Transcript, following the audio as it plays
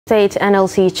State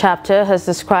NLC chapter has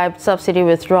described subsidy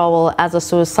withdrawal as a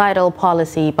suicidal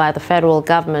policy by the federal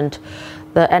government.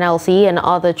 The NLC and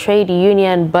other trade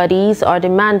union bodies are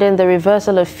demanding the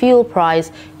reversal of fuel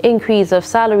price, increase of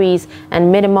salaries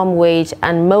and minimum wage,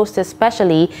 and most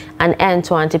especially an end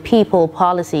to anti-people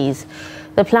policies.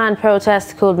 The planned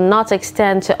protest could not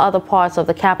extend to other parts of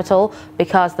the capital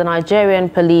because the Nigerian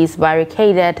police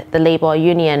barricaded the labor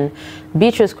union.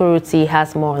 Beatrice Kurutsi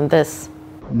has more on this.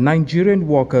 Nigerian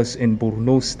workers in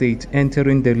Borno State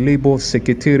entering the Labour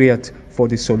Secretariat for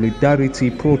the Solidarity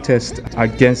protest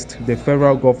against the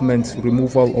federal government's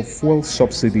removal of fuel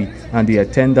subsidy and the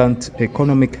attendant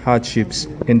economic hardships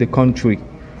in the country.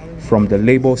 From the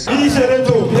Labour Secretariat,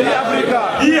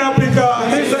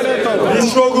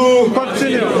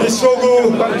 the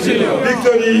struggle,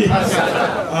 victory.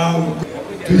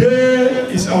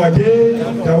 Today is our day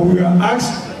that we are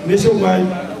asked nationwide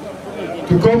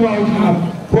to come out and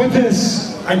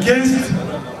protest against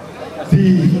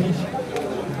the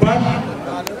bad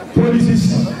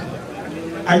policies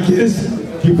against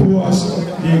the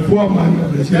poor man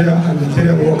of Nigeria and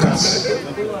Nigerian workers.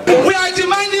 We are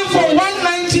demanding for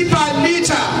 190 per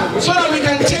litre so that we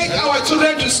can take our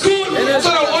children to school, so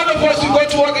that all of us will go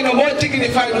to work in a more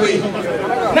dignified way.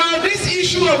 Now, this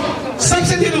issue of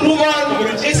subsidy removal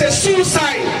is a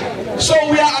suicide. So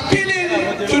we are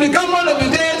appealing to the government of the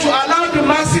day to allow the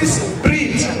masses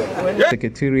breathe.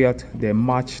 Secretariat, they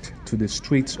marched to the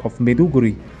streets of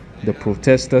Maiduguri. The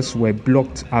protesters were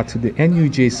blocked at the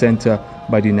NUJ Center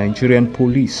by the Nigerian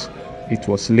police. It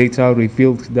was later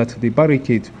revealed that the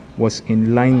barricade was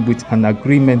in line with an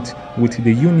agreement with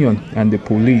the union and the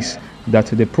police that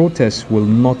the protest will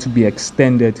not be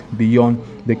extended beyond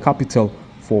the capital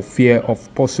for fear of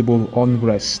possible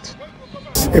unrest.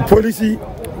 A policy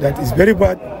that is very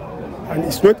bad and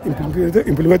is not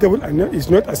implementable and is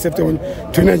not acceptable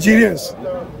to Nigerians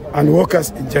and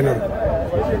workers in general.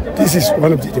 This is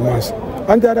one of the demands.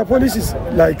 And there are policies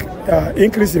like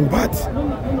increase in VAT,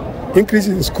 increase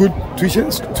in school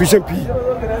tuition fee,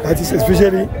 that is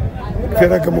especially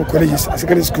federal government colleges,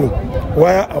 secondary school,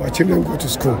 where our children go to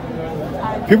school.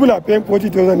 People are paying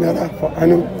 40,000 naira per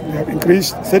annum. They have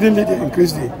increased, suddenly they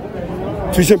increased the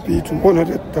tuition fee to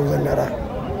 100,000 naira.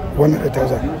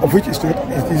 100,000, of which it is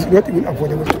not even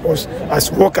affordable to us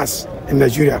as workers in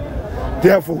Nigeria.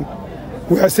 Therefore,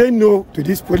 we are saying no to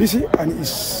this policy, and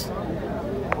it's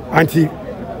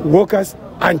anti-workers,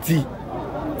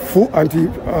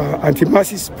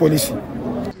 anti-masses policy.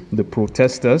 The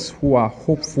protesters, who are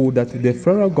hopeful that the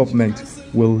federal government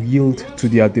will yield to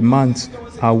their demands,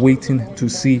 are waiting to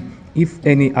see if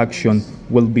any action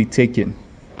will be taken.